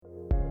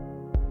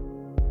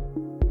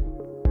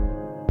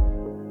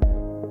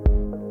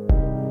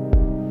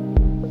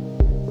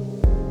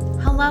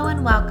Hello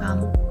and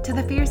welcome to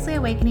the Fiercely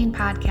Awakening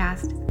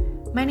podcast.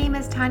 My name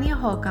is Tanya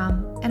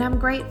Holcomb, and I'm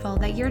grateful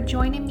that you're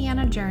joining me on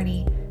a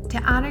journey to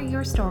honor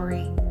your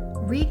story,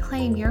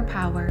 reclaim your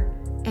power,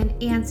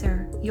 and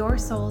answer your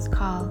soul's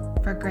call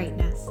for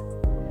greatness.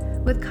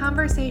 With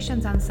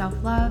conversations on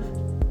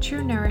self-love,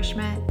 true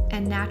nourishment,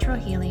 and natural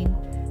healing,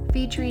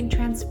 featuring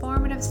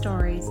transformative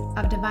stories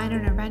of divine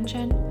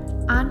intervention,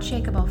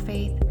 unshakable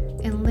faith,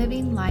 and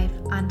living life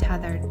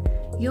untethered,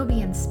 you'll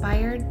be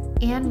inspired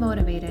and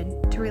motivated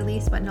to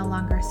release what no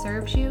longer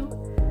serves you,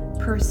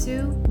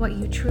 pursue what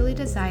you truly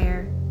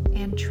desire,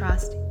 and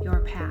trust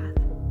your path.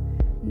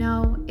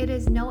 No, it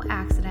is no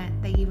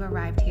accident that you've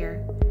arrived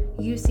here.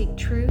 You seek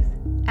truth,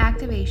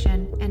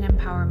 activation, and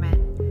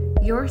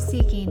empowerment. Your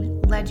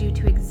seeking led you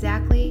to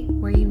exactly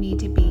where you need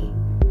to be.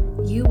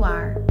 You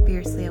are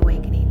Fiercely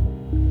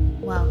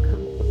Awakening.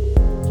 Welcome.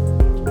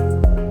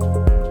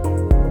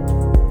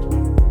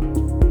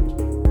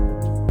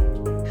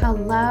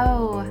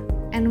 Hello,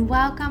 and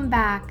welcome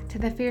back to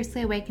the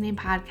Fiercely Awakening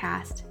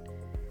podcast.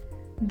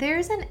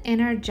 There's an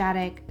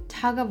energetic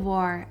tug of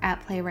war at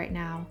play right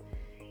now,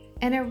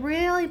 and it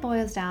really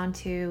boils down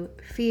to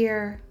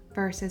fear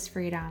versus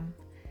freedom.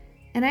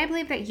 And I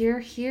believe that you're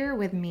here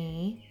with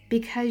me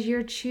because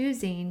you're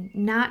choosing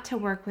not to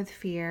work with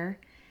fear,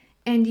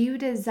 and you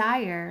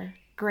desire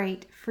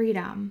great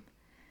freedom.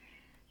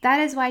 That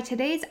is why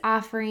today's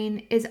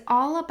offering is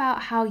all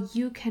about how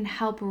you can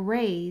help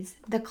raise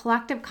the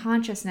collective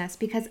consciousness,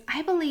 because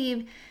I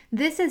believe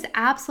this is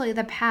absolutely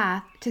the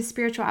path to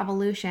spiritual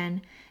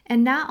evolution,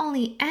 and not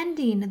only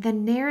ending the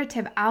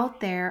narrative out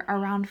there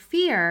around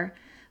fear,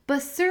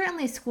 but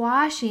certainly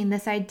squashing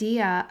this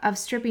idea of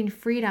stripping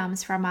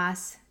freedoms from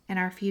us in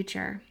our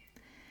future,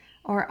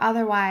 or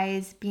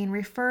otherwise being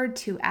referred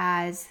to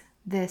as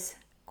this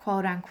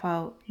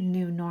quote-unquote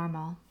new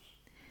normal.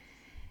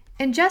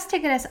 And just to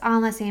get us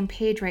on the same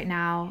page right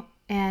now,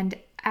 and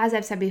as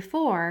I've said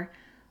before,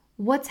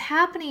 what's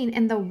happening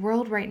in the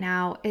world right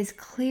now is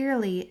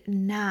clearly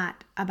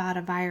not about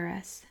a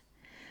virus,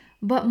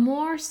 but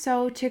more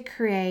so to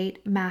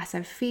create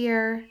massive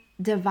fear,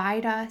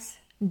 divide us,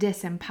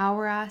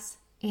 disempower us,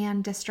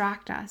 and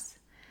distract us.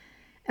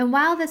 And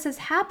while this is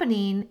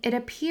happening, it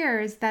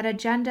appears that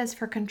agendas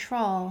for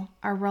control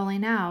are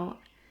rolling out.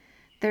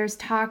 There's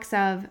talks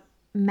of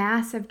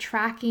massive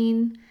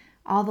tracking,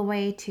 all the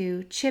way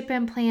to chip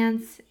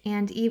implants,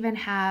 and even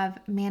have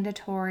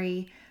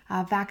mandatory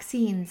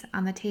vaccines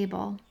on the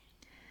table.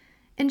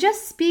 And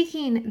just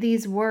speaking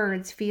these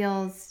words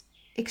feels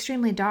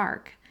extremely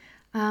dark,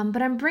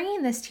 but I'm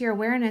bringing this to your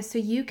awareness so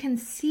you can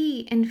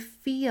see and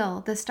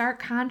feel the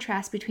stark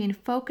contrast between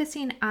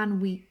focusing on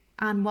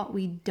what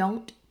we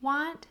don't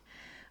want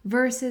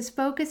versus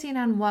focusing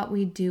on what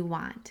we do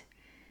want.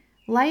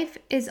 Life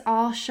is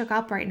all shook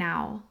up right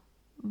now,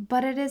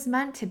 but it is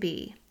meant to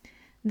be.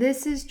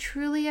 This is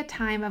truly a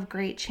time of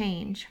great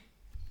change.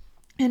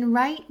 And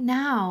right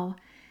now,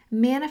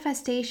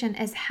 manifestation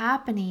is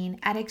happening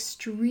at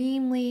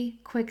extremely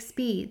quick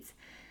speeds.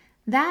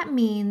 That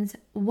means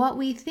what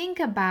we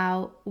think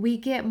about, we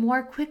get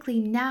more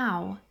quickly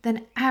now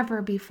than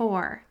ever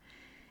before.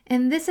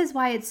 And this is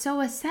why it's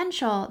so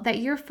essential that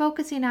you're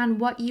focusing on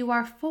what you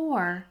are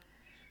for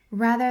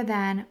rather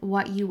than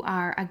what you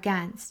are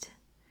against.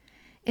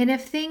 And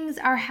if things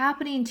are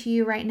happening to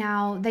you right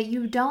now that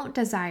you don't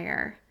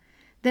desire,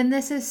 then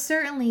this is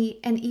certainly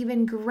an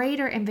even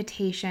greater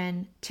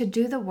invitation to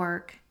do the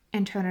work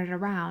and turn it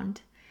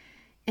around.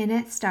 And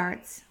it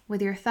starts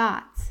with your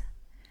thoughts.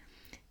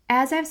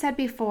 As I've said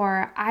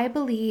before, I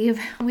believe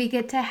we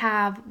get to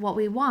have what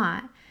we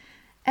want,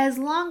 as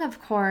long,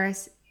 of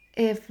course,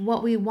 if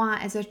what we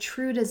want is a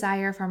true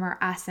desire from our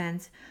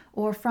essence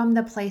or from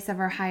the place of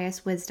our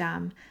highest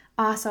wisdom,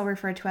 also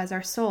referred to as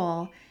our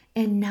soul,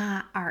 and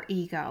not our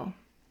ego.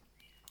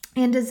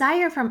 And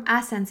desire from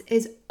essence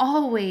is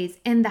always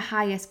in the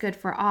highest good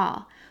for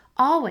all.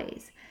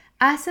 Always.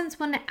 Essence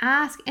wouldn't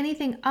ask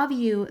anything of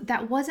you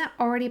that wasn't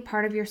already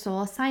part of your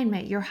soul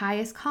assignment, your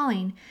highest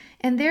calling.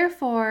 And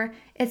therefore,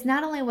 it's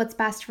not only what's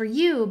best for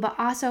you, but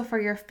also for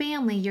your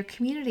family, your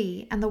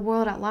community, and the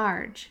world at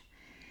large.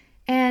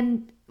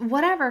 And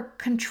whatever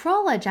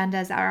control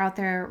agendas are out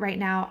there right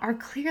now are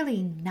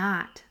clearly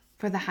not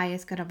for the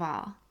highest good of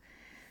all.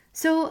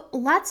 So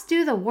let's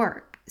do the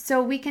work,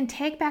 so we can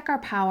take back our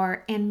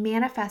power and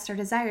manifest our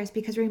desires,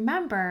 because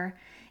remember,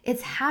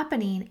 it's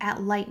happening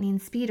at lightning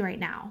speed right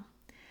now.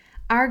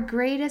 Our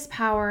greatest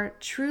power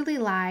truly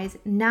lies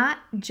not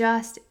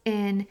just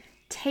in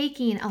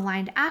taking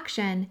aligned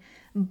action,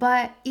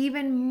 but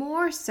even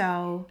more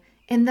so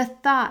in the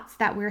thoughts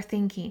that we're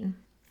thinking.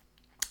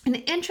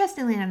 And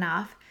interestingly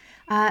enough,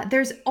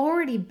 there's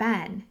already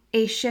been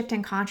a shift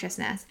in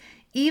consciousness.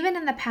 Even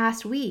in the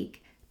past week,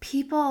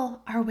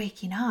 people are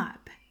waking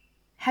up.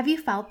 Have you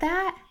felt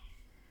that?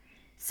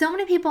 So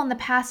many people in the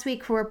past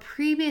week who were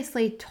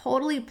previously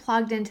totally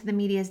plugged into the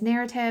media's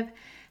narrative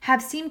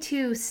have seemed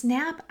to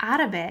snap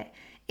out of it,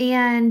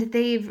 and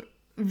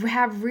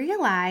have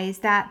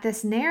realized that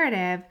this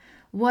narrative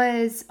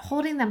was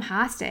holding them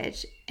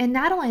hostage. And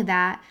not only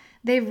that,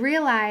 They've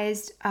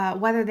realized,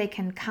 whether they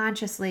can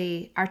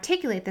consciously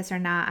articulate this or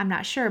not, I'm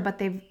not sure, but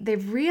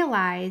they've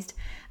realized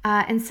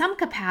in some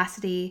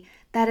capacity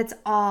that it's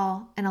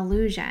all an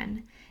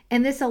illusion.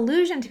 And this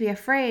illusion to be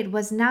afraid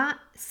was not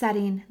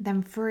setting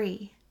them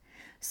free.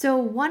 So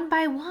one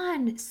by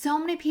one, so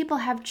many people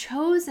have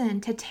chosen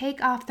to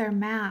take off their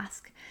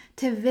mask,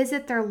 to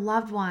visit their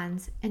loved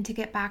ones, and to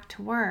get back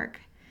to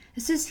work.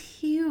 This is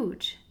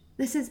huge.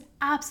 This is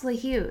absolutely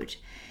huge.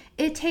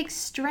 It takes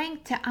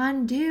strength to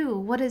undo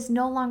what is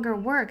no longer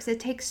works. It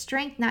takes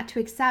strength not to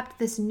accept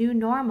this new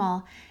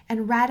normal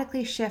and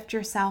radically shift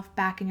yourself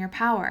back in your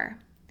power.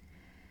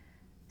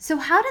 So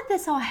how did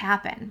this all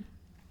happen?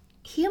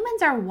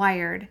 Humans are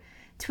wired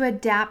to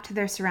adapt to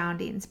their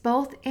surroundings,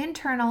 both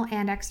internal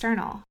and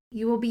external.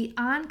 You will be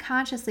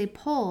unconsciously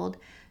pulled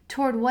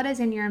toward what is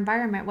in your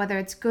environment, whether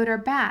it's good or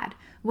bad,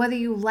 whether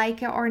you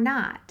like it or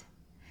not.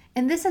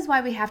 And this is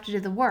why we have to do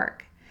the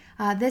work.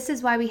 This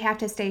is why we have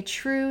to stay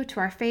true to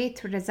our faith,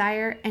 to our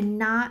desire, and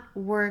not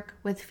work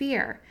with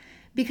fear.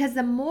 Because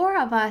the more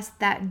of us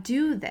that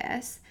do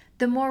this,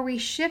 the more we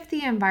shift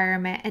the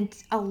environment and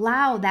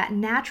allow that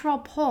natural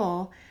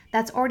pull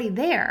that's already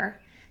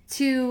there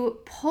to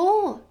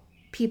pull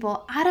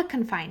people out of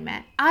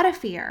confinement, out of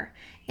fear,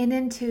 and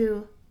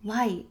into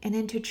light and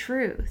into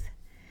truth.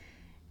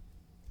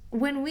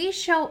 When we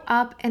show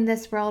up in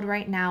this world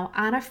right now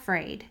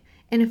unafraid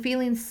and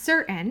feeling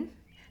certain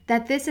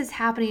that this is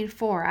happening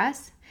for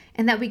us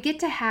and that we get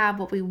to have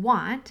what we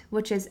want,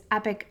 which is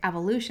epic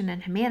evolution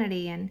and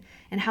humanity and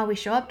how we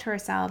show up to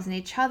ourselves and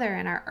each other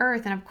and our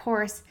earth, and of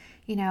course,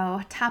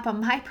 top of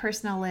my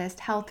personal list,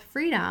 health,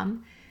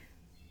 freedom,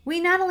 we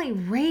not only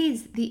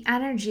raise the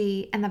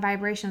energy and the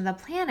vibration of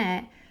the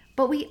planet,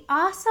 but we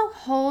also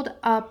hold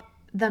up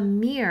the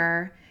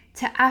mirror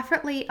to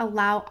effortlessly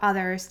allow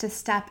others to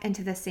step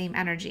into the same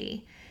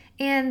energy.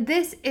 And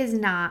this is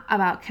not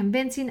about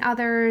convincing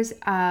others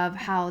of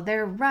how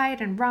they're right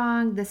and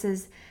wrong.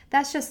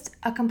 That's just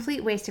a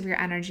complete waste of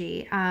your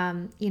energy.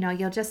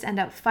 You'll just end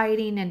up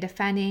fighting and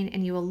defending,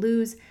 and you will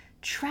lose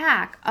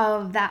track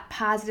of that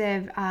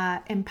positive,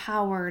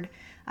 empowered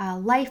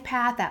life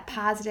path, that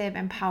positive,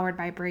 empowered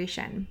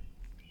vibration.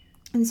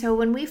 And so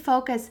when we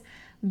focus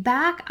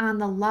back on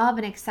the love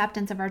and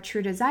acceptance of our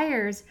true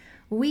desires,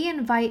 we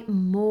invite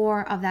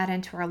more of that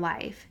into our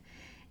life.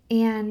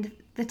 And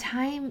the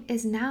time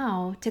is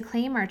now to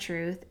claim our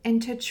truth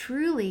and to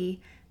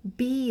truly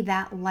be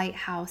that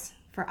lighthouse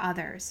for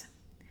others.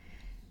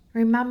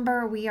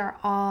 Remember, we are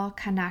all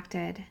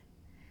connected.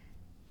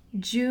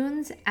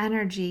 June's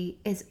energy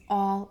is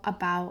all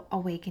about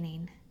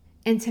awakening.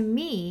 And to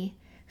me,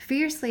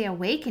 fiercely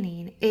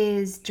awakening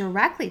is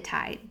directly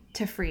tied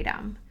to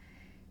freedom.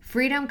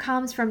 Freedom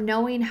comes from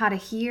knowing how to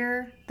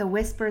hear the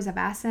whispers of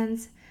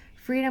essence.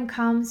 Freedom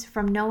comes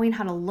from knowing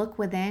how to look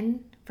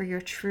within for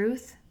your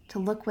truth, to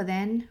look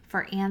within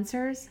for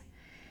answers.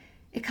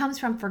 It comes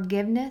from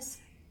forgiveness,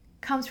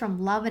 comes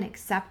from love and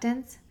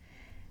acceptance.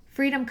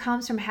 Freedom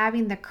comes from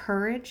having the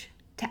courage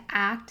to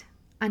act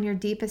on your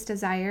deepest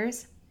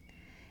desires.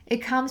 It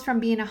comes from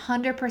being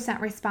 100%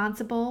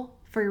 responsible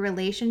for your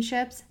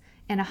relationships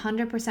and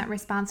 100%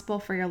 responsible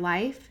for your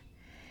life.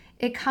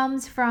 It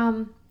comes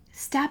from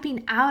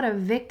stepping out of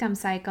victim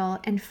cycle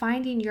and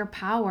finding your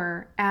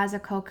power as a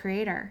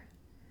co-creator.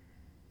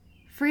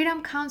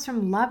 Freedom comes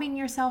from loving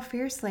yourself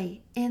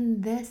fiercely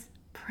in this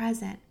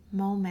present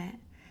moment,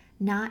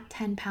 not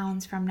 10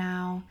 pounds from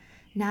now,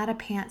 not a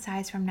pant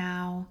size from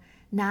now,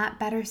 not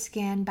better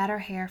skin, better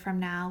hair from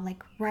now,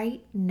 like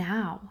right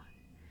now.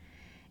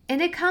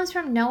 And it comes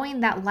from knowing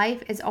that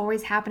life is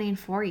always happening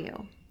for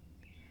you.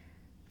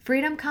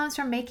 Freedom comes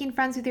from making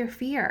friends with your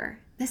fear.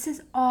 This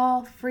is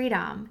all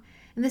freedom.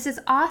 And this is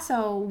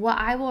also what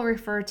I will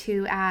refer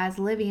to as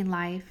living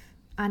life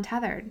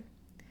untethered.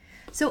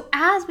 So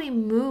as we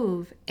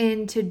move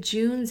into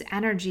June's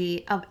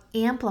energy of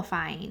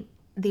amplifying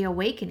the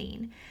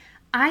awakening,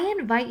 I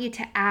invite you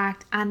to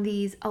act on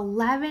these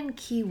 11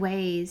 key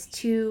ways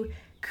to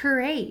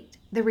create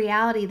the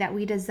reality that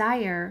we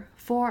desire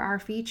for our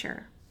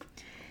future.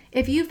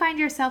 If you find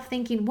yourself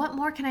thinking, what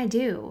more can I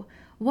do?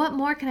 What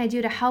more can I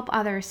do to help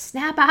others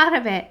snap out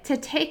of it, to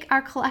take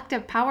our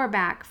collective power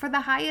back for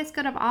the highest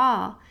good of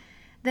all?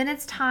 Then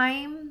it's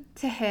time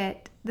to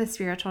hit the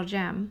spiritual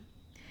gym.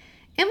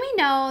 And we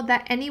know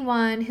that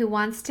anyone who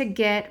wants to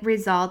get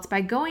results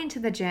by going to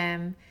the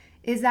gym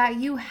is that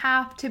you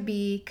have to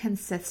be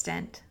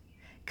consistent.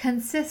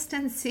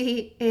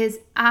 Consistency is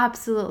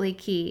absolutely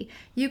key.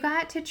 You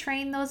got to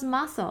train those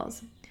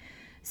muscles.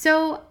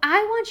 So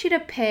I want you to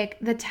pick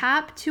the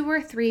top 2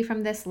 or 3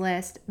 from this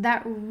list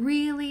that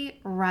really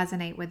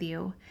resonate with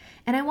you.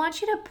 And I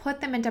want you to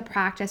put them into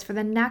practice for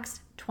the next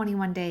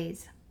 21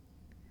 days.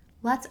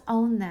 Let's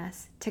own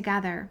this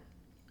together.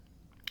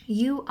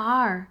 You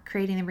are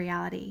creating the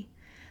reality.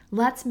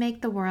 Let's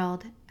make the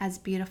world as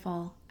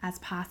beautiful as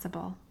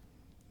possible.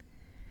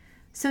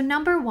 So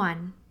number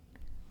 1,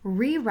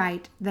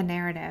 rewrite the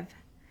narrative.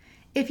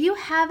 If you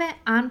haven't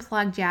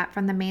unplugged yet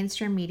from the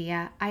mainstream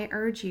media, I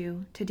urge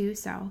you to do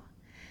so.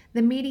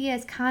 The media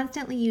is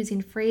constantly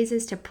using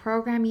phrases to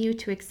program you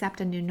to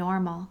accept a new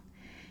normal.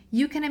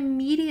 You can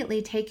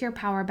immediately take your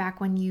power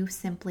back when you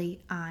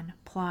simply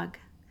unplug.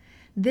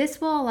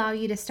 This will allow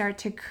you to start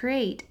to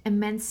create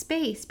immense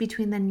space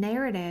between the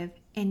narrative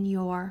and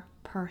your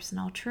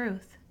personal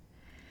truth.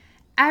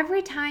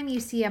 Every time you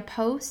see a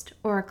post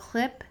or a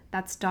clip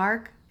that's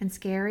dark and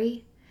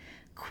scary,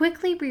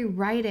 quickly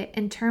rewrite it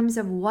in terms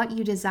of what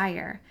you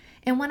desire.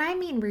 And when I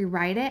mean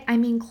rewrite it, I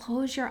mean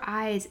close your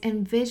eyes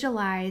and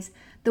visualize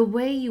the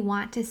way you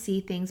want to see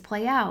things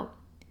play out.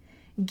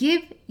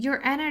 Give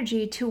your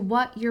energy to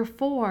what you're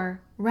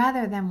for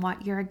rather than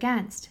what you're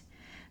against.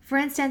 For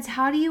instance,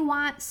 how do you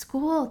want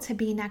school to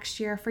be next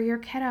year for your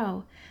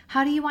kiddo?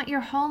 How do you want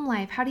your home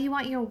life? How do you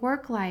want your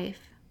work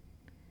life?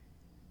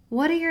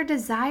 What are your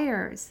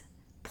desires?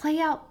 Play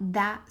out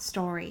that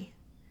story.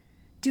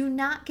 Do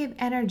not give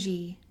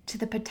energy to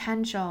the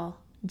potential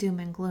doom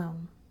and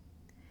gloom.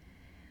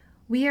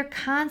 We are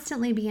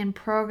constantly being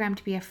programmed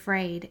to be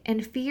afraid,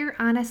 and fear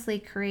honestly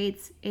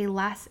creates a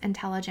less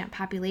intelligent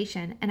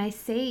population. And I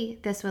say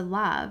this with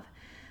love.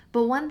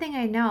 But one thing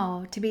I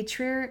know to be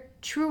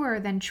truer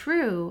than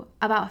true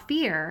about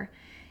fear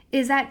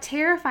is that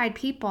terrified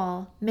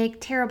people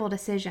make terrible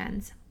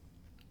decisions.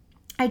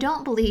 I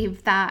don't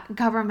believe that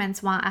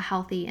governments want a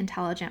healthy,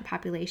 intelligent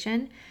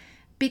population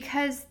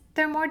because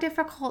they're more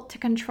difficult to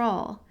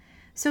control.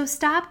 So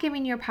stop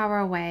giving your power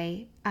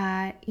away,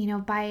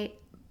 by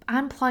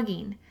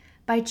unplugging,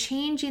 by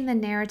changing the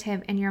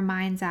narrative in your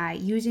mind's eye,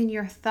 using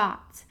your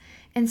thoughts,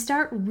 and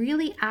start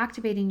really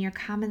activating your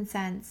common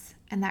sense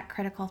and that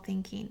critical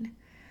thinking.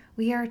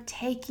 We are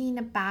taking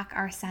back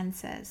our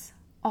senses,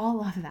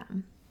 all of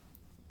them.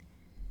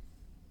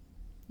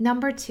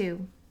 Number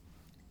 2,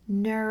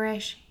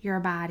 nourish your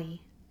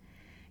body.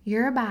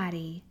 Your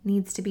body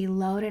needs to be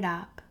loaded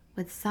up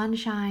with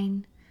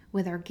sunshine,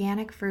 with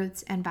organic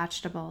fruits and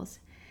vegetables.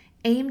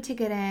 Aim to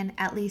get in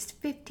at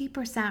least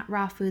 50%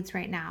 raw foods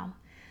right now.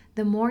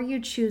 The more you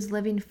choose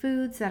living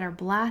foods that are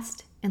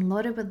blessed and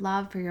loaded with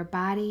love for your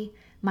body,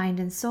 mind,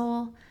 and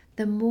soul,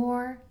 the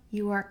more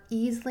you are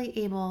easily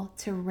able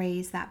to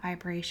raise that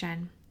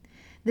vibration.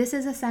 This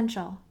is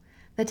essential.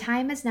 The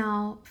time is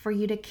now for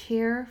you to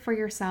care for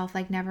yourself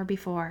like never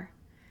before.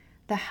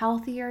 The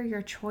healthier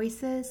your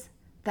choices,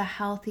 the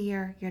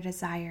healthier your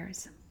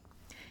desires,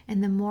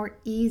 and the more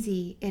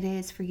easy it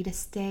is for you to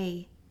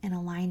stay in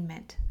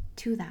alignment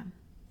to them.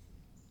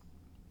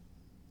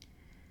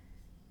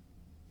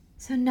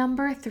 So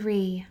number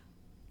 3,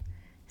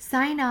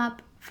 sign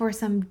up for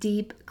some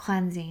deep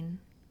cleansing.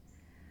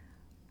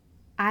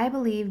 I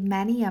believe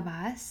many of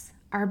us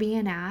are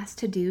being asked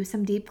to do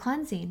some deep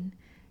cleansing,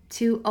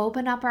 to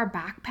open up our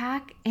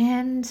backpack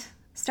and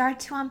start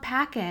to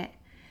unpack it.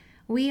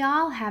 We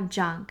all have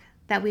junk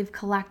that we've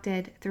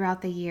collected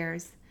throughout the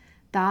years,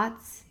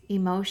 thoughts,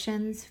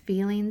 emotions,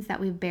 feelings that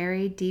we've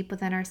buried deep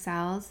within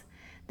ourselves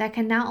that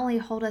can not only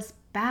hold us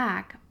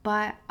back,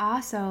 but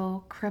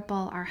also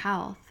cripple our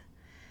health.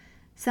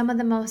 Some of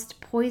the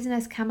most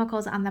poisonous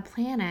chemicals on the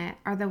planet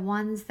are the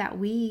ones that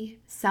we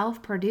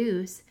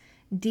self-produce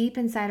deep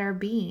inside our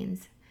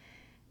beings.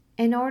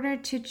 In order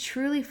to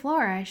truly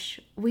flourish,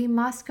 we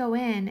must go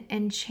in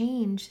and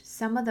change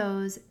some of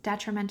those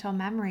detrimental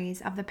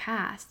memories of the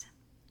past.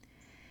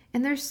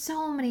 And there's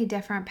so many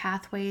different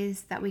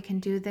pathways that we can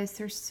do this.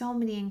 There's so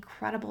many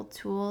incredible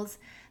tools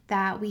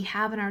that we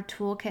have in our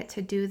toolkit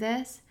to do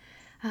this.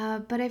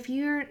 But if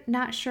you're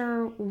not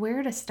sure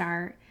where to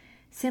start,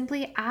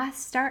 simply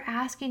start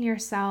asking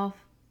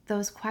yourself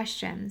those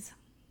questions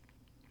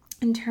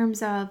in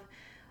terms of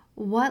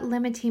what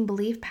limiting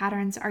belief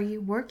patterns are you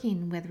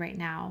working with right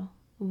now?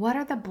 What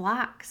are the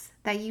blocks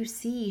that you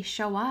see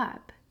show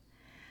up?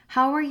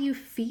 How are you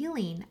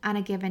feeling on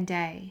a given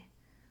day?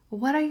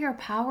 What are your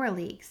power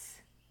leaks?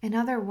 In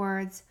other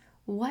words,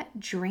 what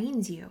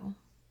drains you?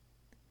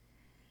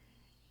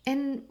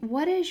 And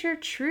what is your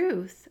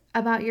truth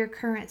about your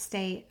current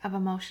state of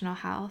emotional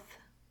health?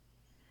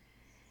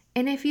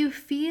 And if you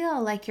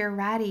feel like you're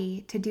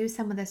ready to do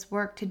some of this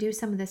work, to do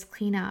some of this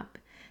cleanup,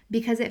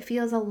 because it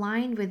feels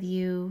aligned with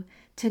you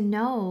to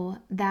know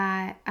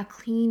that a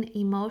clean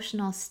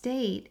emotional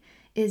state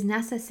is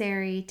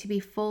necessary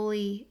to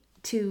fully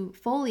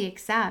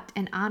accept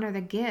and honor the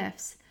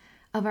gifts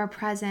of our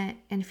present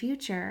and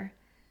future,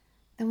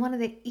 then one of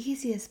the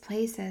easiest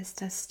places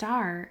to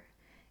start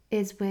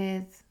is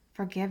with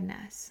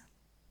forgiveness.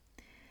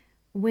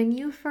 When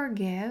you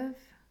forgive,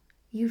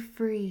 you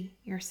free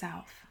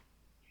yourself.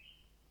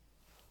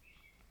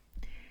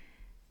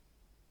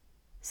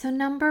 So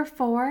number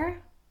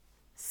 4,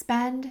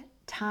 spend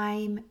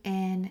time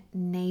in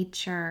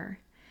nature.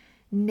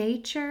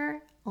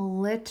 Nature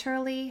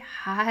literally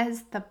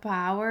has the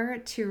power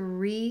to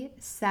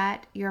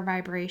reset your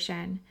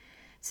vibration.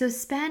 So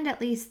spend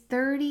at least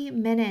 30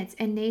 minutes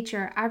in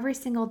nature every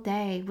single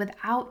day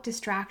without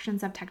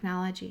distractions of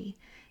technology.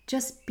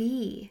 Just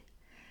be.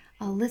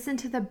 Listen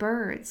to the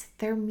birds.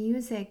 Their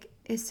music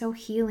is so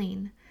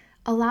healing.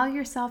 Allow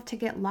yourself to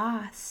get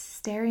lost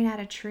staring at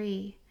a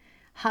tree,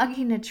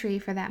 hugging a tree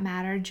for that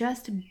matter,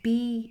 just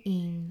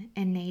being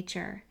in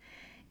nature.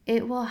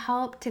 it will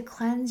help to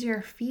cleanse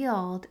your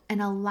field and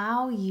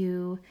allow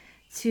you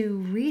to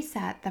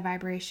reset the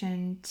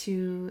vibration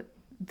to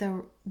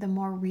the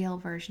more real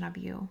version of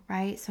you,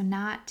 right? So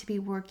not to be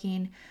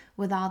working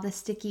with all the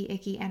sticky,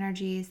 icky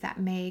energies that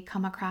may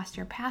come across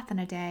your path in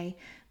a day,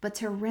 but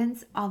to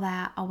rinse all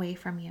that away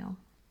from you.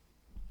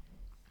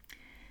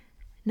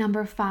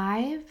 Number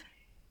 5,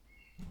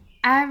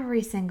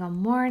 every single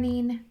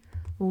morning,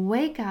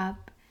 wake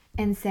up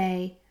and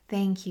say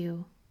thank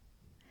you.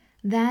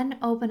 Then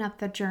open up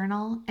the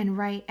journal and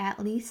write at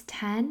least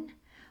 10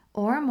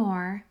 or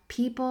more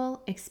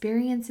people,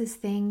 experiences,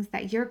 things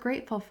that you're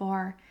grateful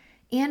for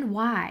and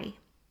why.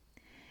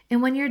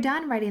 And when you're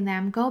done writing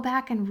them, go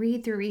back and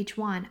read through each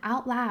one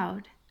out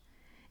loud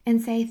and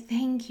say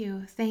thank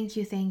you, thank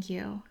you, thank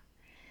you.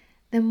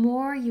 The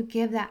more you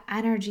give that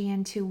energy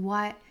into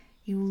what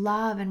you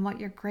love and what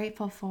you're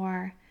grateful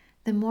for,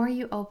 the more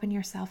you open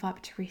yourself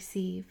up to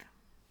receive.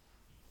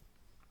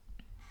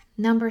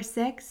 Number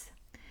 6,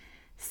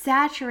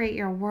 saturate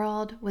your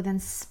world with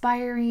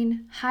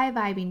inspiring,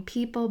 high-vibing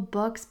people,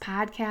 books,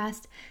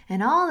 podcasts,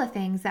 and all the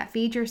things that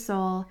feed your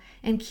soul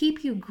and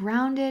keep you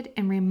grounded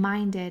and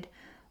reminded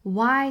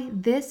why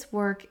this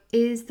work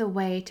is the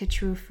way to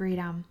true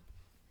freedom.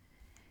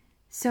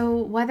 So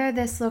whether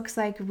this looks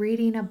like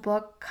reading a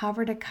book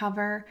cover to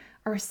cover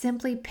or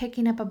simply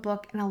picking up a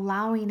book and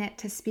allowing it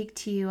to speak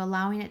to you,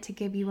 allowing it to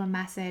give you a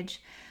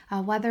message,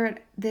 whether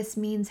this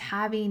means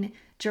having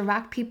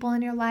direct people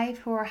in your life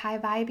who are high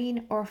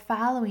vibing or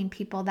following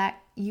people that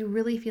you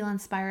really feel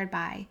inspired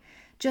by,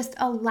 just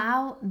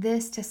allow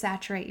this to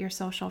saturate your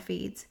social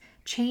feeds.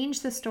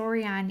 Change the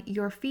story on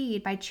your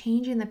feed by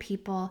changing the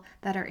people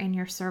that are in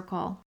your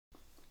circle.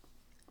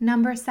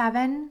 Number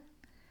 7,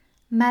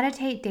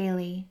 meditate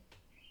daily.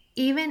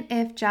 Even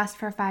if just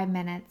for 5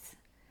 minutes,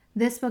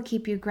 this will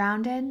keep you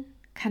grounded,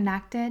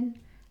 connected,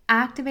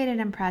 activated,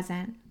 and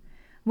present.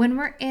 When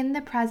we're in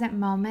the present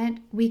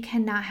moment, we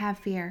cannot have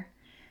fear.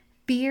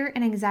 Fear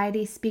and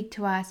anxiety speak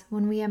to us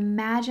when we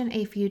imagine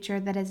a future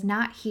that is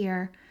not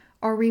here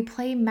or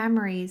replay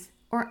memories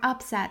or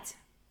upsets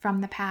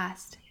from the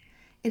past.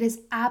 It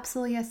is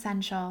absolutely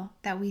essential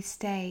that we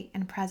stay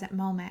in present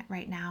moment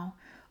right now,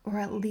 or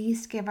at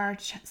least give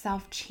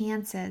ourselves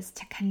chances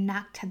to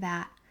connect to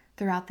that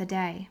throughout the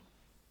day.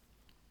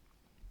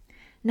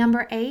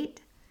 Number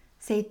 8,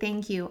 say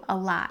thank you a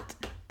lot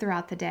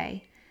throughout the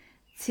day.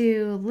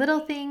 To little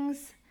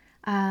things,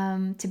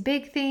 to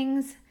big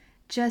things,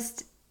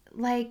 just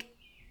like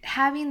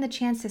having the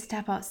chance to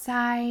step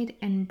outside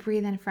and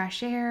breathe in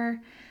fresh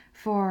air,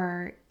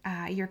 for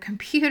your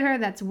computer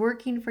that's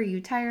working for you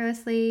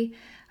tirelessly,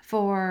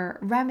 for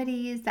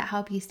remedies that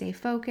help you stay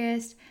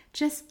focused.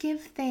 Just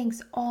give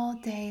thanks all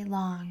day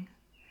long.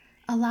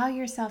 Allow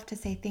yourself to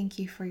say thank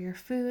you for your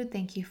food,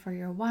 thank you for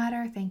your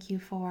water, thank you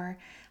for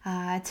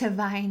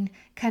divine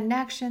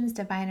connections,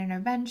 divine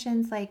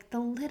interventions, like the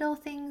little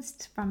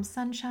things from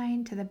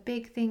sunshine to the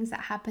big things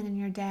that happen in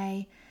your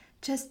day.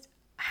 Just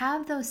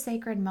have those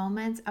sacred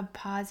moments of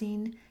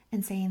pausing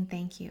and saying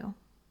thank you.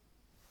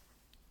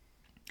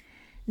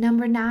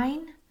 Number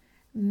 9,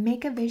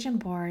 make a vision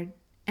board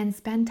and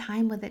spend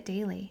time with it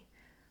daily.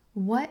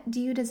 What do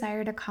you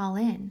desire to call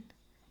in?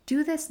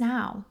 Do this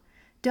now.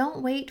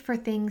 Don't wait for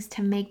things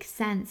to make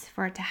sense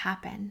for it to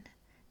happen.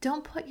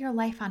 Don't put your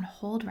life on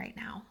hold right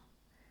now.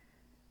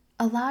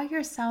 Allow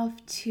yourself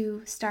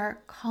to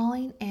start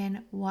calling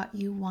in what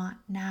you want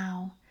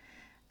now.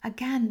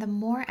 Again, the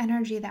more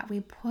energy that we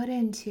put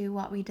into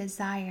what we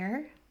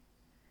desire,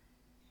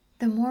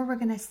 the more we're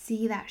going to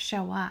see that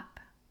show up.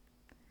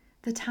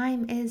 The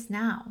time is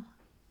now.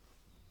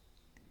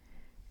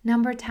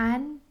 Number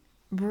 10,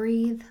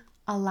 breathe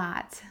a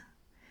lot.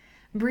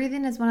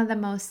 Breathing is one of the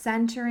most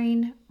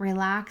centering,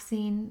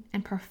 relaxing,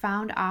 and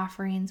profound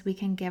offerings we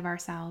can give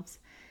ourselves.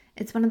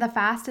 It's one of the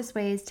fastest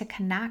ways to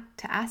connect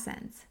to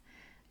essence.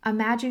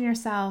 Imagine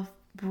yourself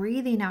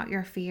breathing out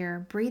your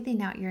fear,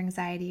 breathing out your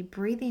anxiety,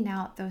 breathing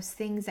out those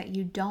things that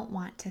you don't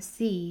want to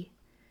see,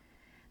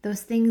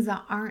 those things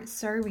that aren't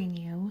serving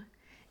you,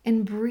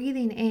 and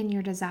breathing in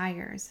your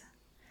desires.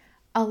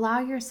 Allow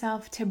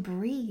yourself to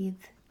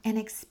breathe and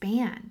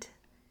expand,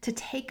 to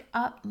take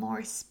up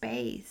more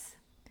space,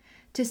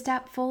 to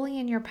step fully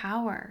in your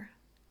power,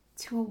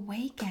 to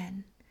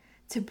awaken,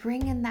 to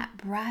bring in that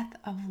breath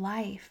of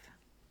life.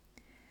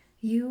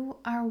 You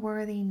are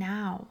worthy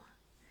now.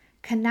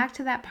 Connect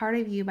to that part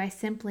of you by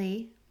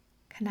simply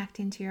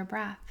connecting to your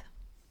breath.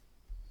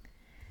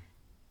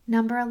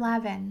 Number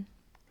 11,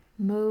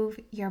 move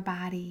your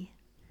body.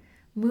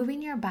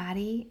 Moving your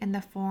body in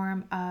the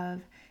form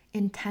of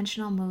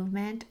intentional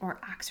movement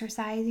or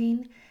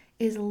exercising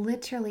is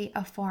literally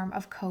a form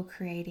of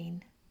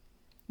co-creating.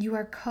 You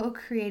are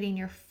co-creating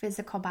your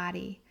physical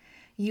body.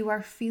 You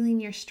are feeling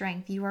your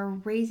strength. You are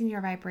raising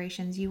your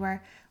vibrations. You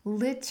are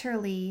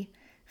literally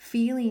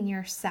feeling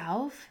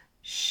yourself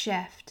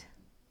shift.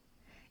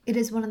 It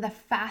is one of the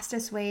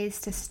fastest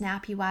ways to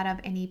snap you out of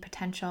any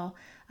potential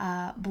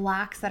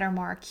blocks that are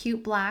more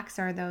acute blocks,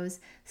 or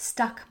those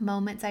stuck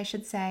moments, I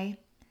should say,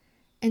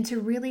 and to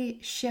really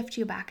shift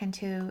you back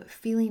into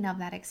feeling of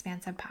that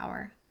expansive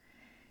power.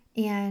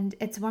 And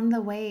it's one of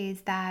the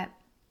ways that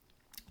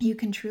you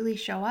can truly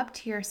show up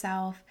to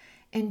yourself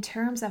in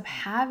terms of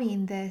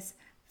having this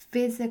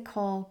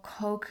physical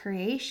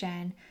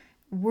co-creation,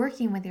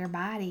 working with your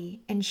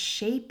body and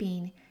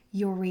shaping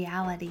your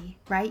reality,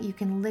 right? You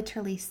can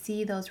literally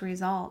see those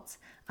results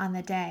on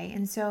the day.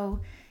 And so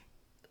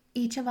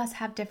each of us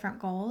have different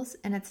goals,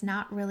 and it's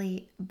not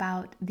really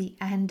about the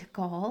end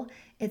goal.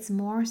 It's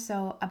more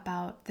so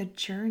about the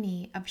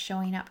journey of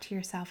showing up to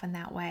yourself in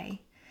that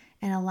way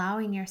and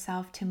allowing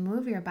yourself to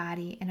move your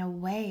body in a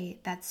way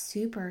that's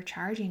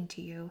supercharging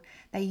to you,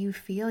 that you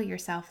feel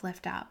yourself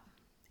lift up.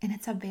 And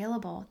it's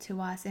available to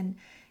us in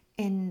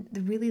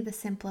really the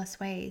simplest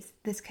ways.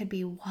 This could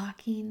be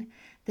walking,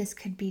 this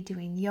could be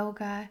doing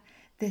yoga,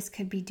 this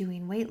could be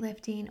doing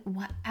weightlifting,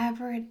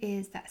 whatever it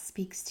is that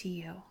speaks to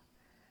you.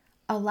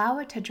 Allow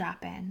it to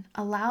drop in.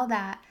 Allow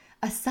that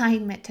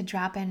assignment to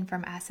drop in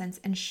from Essence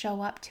and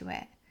show up to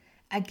it.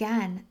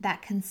 Again,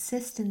 that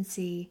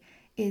consistency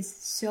is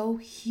so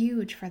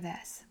huge for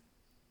this.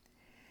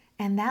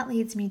 And that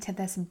leads me to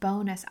this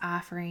bonus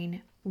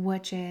offering,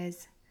 which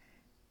is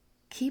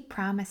keep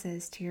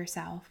promises to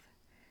yourself.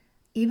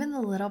 Even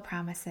the little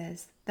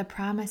promises, the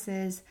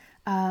promises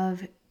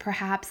of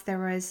perhaps there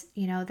was,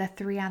 the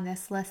 3 on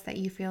this list that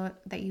you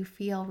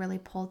feel really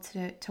pulled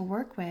to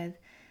work with.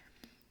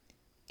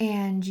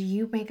 And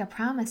you make a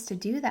promise to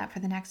do that for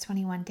the next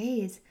 21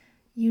 days,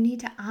 you need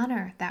to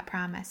honor that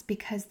promise,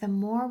 because the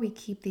more we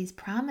keep these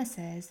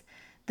promises,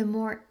 the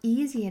more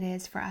easy it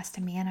is for us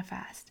to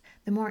manifest,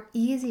 the more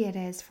easy it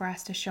is for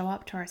us to show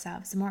up to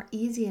ourselves, the more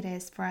easy it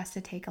is for us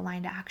to take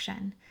aligned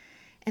action.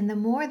 And the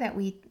more that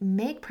we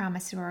make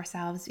promises to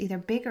ourselves, either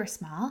big or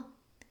small,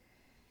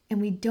 and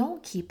we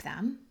don't keep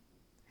them,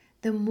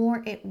 the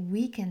more it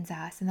weakens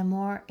us and the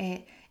more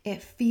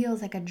it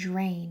feels like a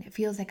drain. It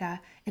feels like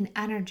an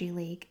energy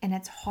leak, and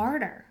it's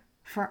harder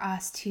for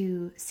us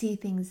to see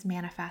things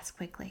manifest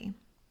quickly.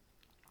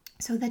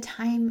 So the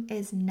time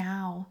is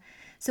now.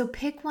 So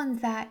pick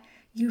ones that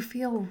you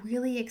feel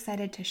really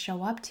excited to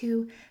show up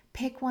to.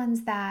 Pick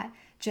ones that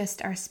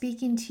just are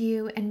speaking to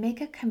you and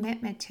make a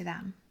commitment to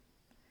them.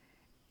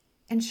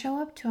 And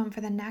show up to them for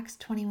the next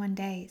 21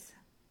 days.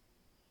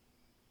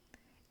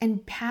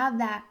 And have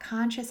that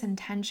conscious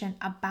intention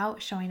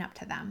about showing up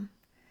to them.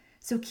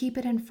 So keep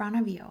it in front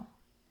of you,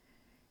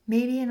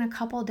 maybe in a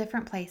couple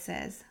different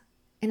places.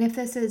 And if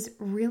this is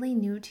really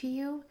new to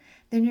you,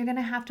 then you're going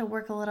to have to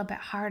work a little bit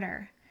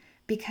harder,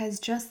 because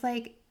just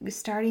like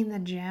starting the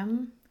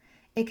gym,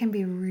 it can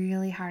be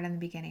really hard in the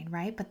beginning,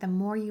 right? But the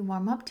more you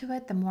warm up to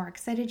it, the more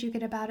excited you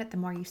get about it, the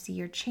more you see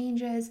your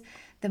changes,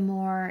 the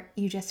more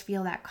you just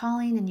feel that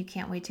calling and you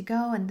can't wait to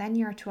go. And then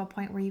you're to a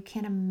point where you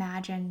can't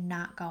imagine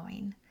not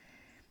going.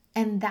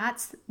 And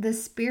that's the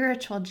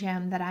spiritual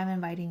gym that I'm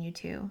inviting you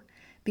to.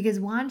 Because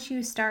once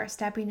you start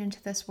stepping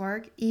into this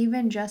work,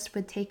 even just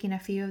with taking a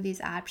few of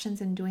these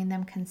options and doing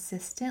them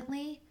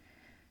consistently,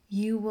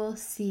 you will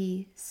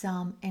see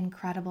some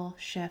incredible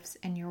shifts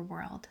in your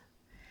world.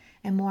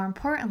 And more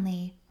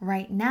importantly,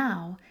 right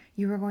now,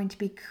 you are going to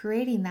be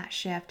creating that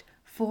shift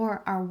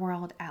for our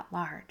world at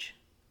large.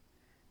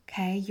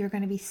 Okay? You're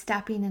going to be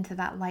stepping into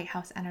that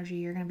lighthouse energy.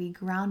 You're going to be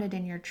grounded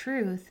in your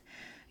truth.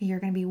 You're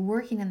going to be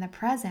working in the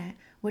present,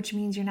 which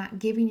means you're not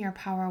giving your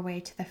power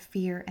away to the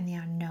fear and the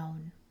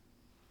unknown.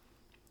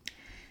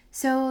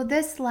 So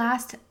this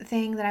last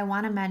thing that I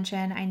want to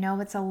mention, I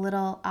know it's a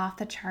little off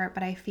the chart,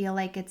 but I feel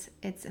like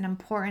it's an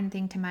important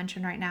thing to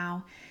mention right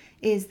now,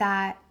 is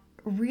that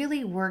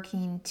really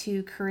working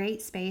to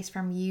create space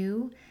from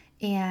you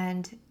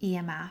and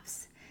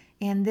EMFs.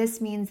 And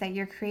this means that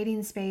you're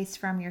creating space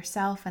from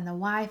yourself and the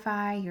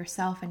Wi-Fi,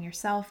 yourself and your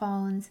cell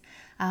phones.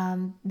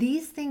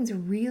 These things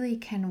really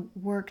can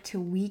work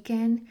to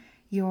weaken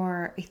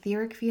your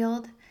etheric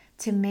field,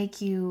 to make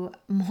you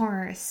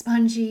more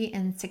spongy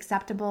and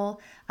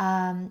susceptible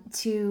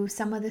to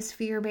some of this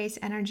fear-based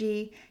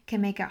energy,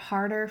 can make it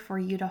harder for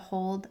you to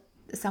hold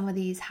some of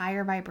these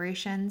higher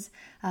vibrations,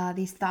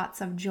 these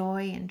thoughts of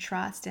joy and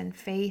trust and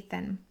faith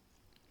and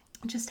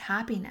just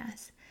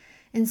happiness.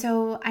 And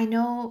so I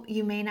know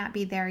you may not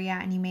be there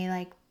yet, and you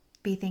may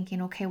be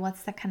thinking, okay,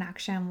 what's the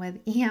connection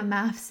with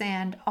EMFs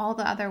and all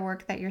the other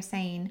work that you're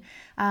saying?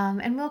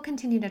 And we'll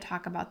continue to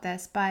talk about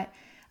this, but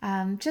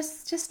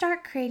just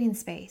start creating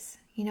space.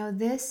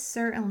 This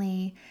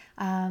certainly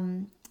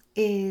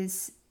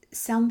is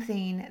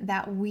something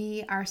that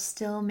we are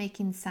still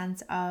making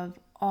sense of,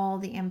 all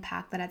the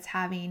impact that it's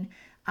having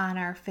on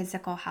our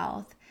physical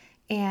health.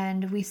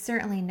 And we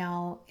certainly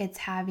know it's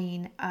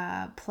having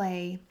a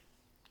play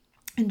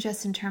and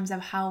just in terms of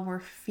how we're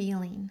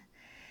feeling.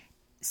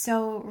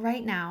 So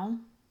right now,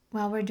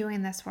 while we're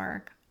doing this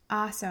work,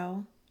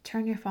 also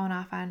turn your phone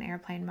off on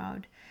airplane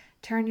mode.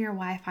 Turn your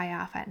Wi-Fi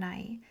off at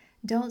night.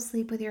 Don't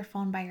sleep with your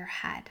phone by your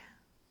head,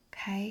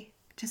 okay?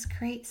 Just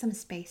create some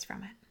space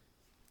from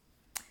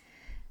it.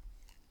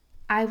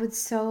 I would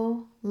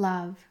so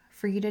love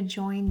for you to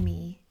join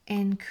me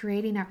in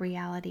creating a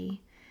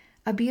reality,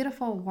 a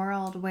beautiful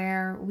world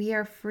where we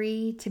are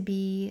free to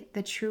be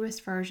the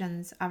truest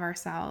versions of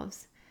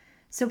ourselves,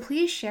 So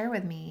please share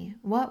with me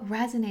what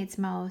resonates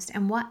most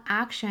and what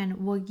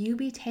action will you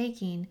be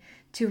taking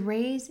to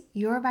raise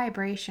your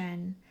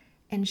vibration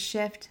and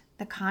shift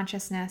the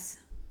consciousness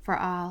for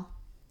all.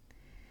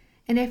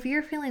 And if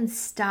you're feeling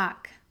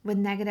stuck with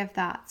negative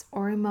thoughts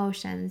or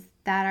emotions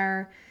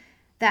that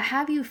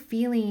have you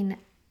feeling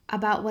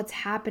about what's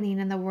happening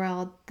in the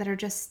world, that are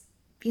just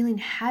feeling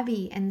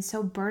heavy and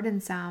so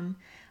burdensome,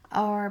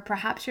 or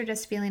perhaps you're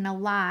just feeling a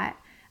lot,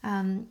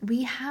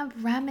 we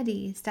have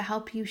remedies to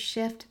help you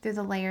shift through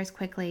the layers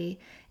quickly.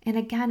 And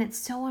again, it's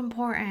so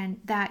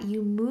important that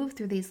you move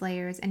through these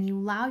layers and you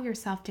allow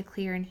yourself to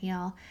clear and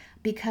heal,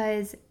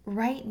 because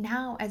right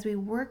now, as we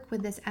work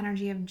with this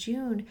energy of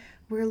June,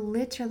 we're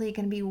literally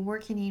going to be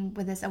working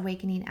with this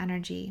awakening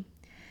energy.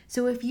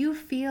 So if you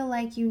feel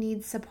like you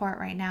need support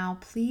right now,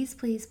 please,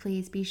 please,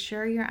 please be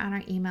sure you're on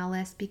our email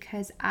list,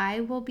 because I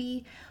will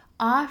be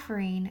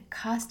offering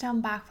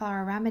custom Bach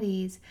flower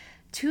remedies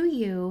to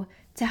you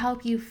to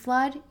help you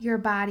flood your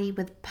body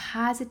with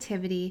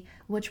positivity,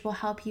 which will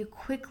help you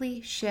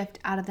quickly shift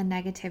out of the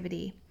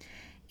negativity.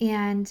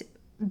 And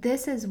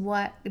this is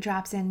what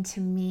drops into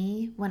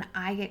me when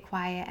I get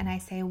quiet and I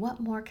say, what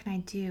more can I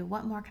do?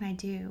 What more can I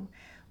do?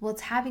 Well,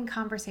 it's having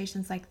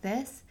conversations like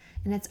this,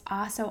 and it's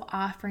also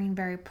offering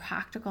very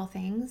practical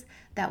things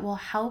that will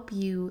help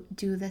you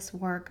do this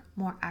work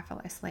more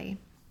effortlessly.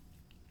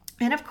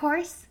 And of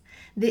course,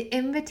 the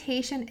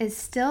invitation is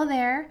still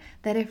there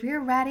that if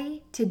you're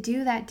ready to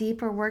do that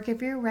deeper work,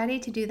 if you're ready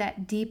to do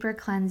that deeper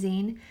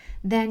cleansing,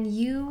 then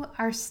you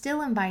are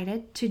still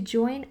invited to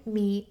join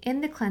me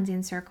in the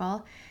cleansing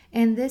circle.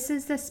 And this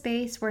is the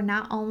space where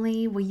not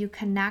only will you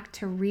connect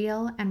to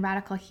real and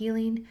radical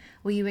healing,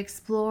 will you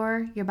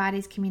explore your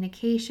body's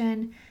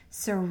communication,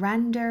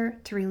 surrender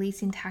to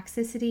releasing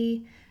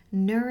toxicity,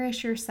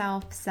 nourish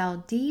yourself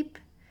cell deep.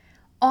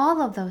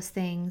 All of those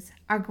things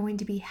are going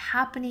to be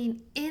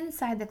happening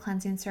inside the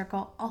cleansing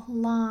circle,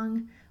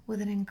 along with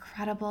an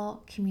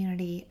incredible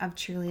community of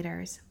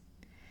cheerleaders.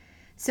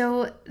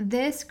 So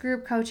this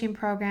group coaching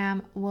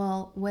program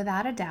will,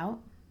 without a doubt,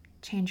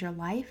 change your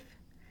life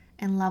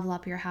and level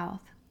up your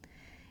health.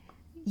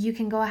 You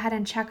can go ahead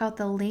and check out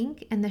the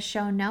link in the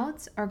show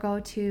notes, or go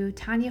to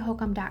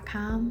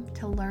TanyaHokum.com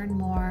to learn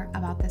more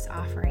about this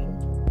offering.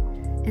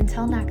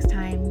 Until next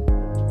time,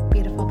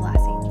 beautiful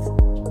blessings.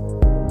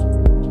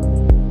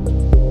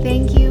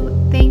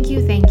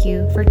 Thank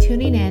you for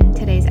tuning in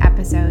today's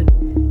episode.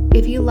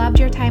 If you loved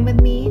your time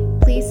with me,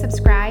 please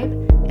subscribe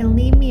and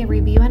leave me a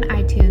review on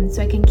iTunes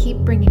so I can keep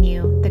bringing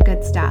you the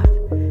good stuff.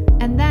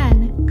 And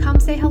then come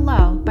say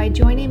hello by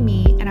joining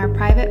me in our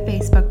private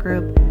Facebook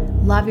group,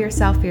 Love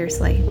Yourself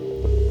Fiercely.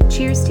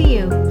 Cheers to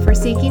you for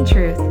seeking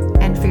truth